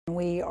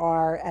we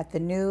are at the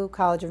new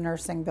College of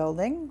Nursing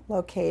building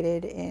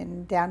located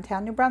in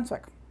downtown New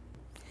Brunswick.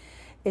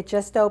 It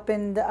just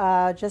opened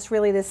just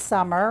really this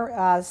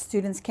summer.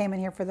 Students came in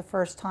here for the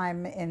first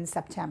time in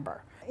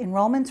September.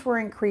 Enrollments were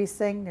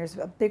increasing. There's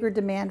a bigger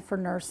demand for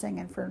nursing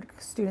and for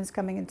students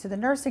coming into the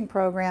nursing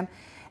program,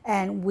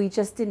 and we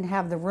just didn't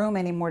have the room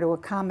anymore to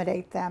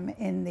accommodate them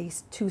in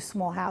these two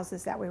small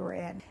houses that we were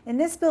in. In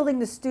this building,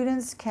 the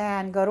students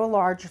can go to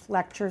large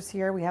lectures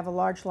here. We have a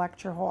large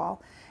lecture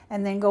hall,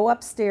 and then go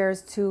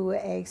upstairs to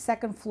a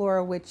second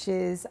floor, which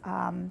is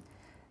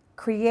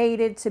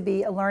created to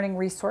be a learning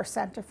resource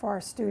center for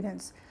our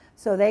students.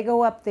 So they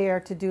go up there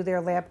to do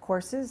their lab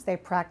courses. They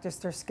practice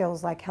their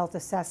skills like health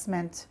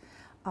assessment.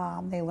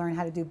 They learn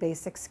how to do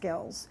basic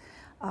skills.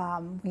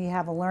 We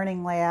have a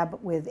learning lab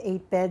with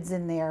 8 beds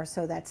in there,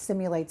 so that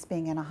simulates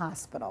being in a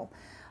hospital.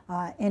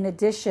 In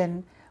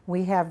addition,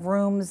 we have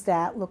rooms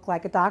that look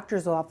like a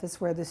doctor's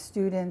office where the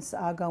students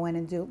go in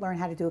and learn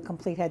how to do a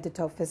complete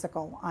head-to-toe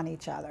physical on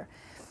each other.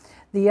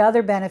 The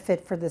other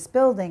benefit for this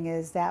building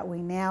is that we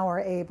now are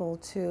able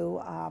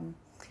to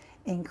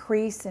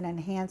increase and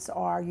enhance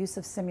our use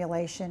of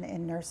simulation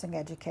in nursing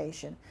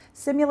education.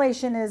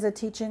 Simulation is a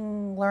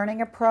teaching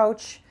learning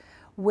approach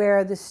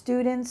where the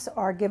students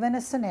are given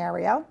a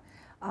scenario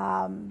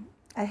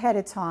ahead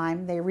of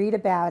time. They read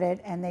about it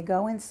and they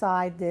go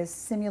inside this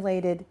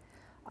simulated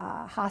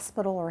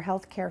hospital or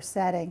healthcare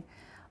setting.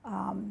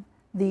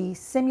 The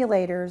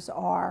simulators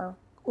are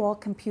all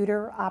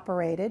computer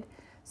operated.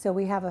 So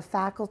we have a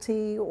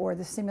faculty or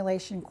the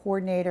simulation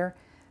coordinator.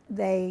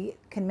 They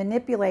can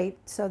manipulate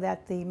so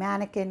that the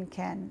mannequin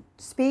can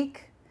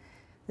speak,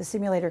 the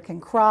simulator can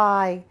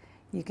cry,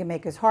 you can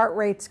make his heart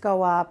rates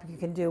go up, you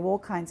can do all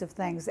kinds of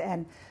things.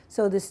 And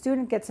so the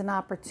student gets an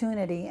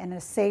opportunity in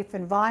a safe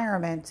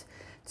environment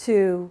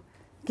to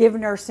give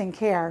nursing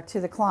care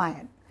to the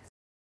client.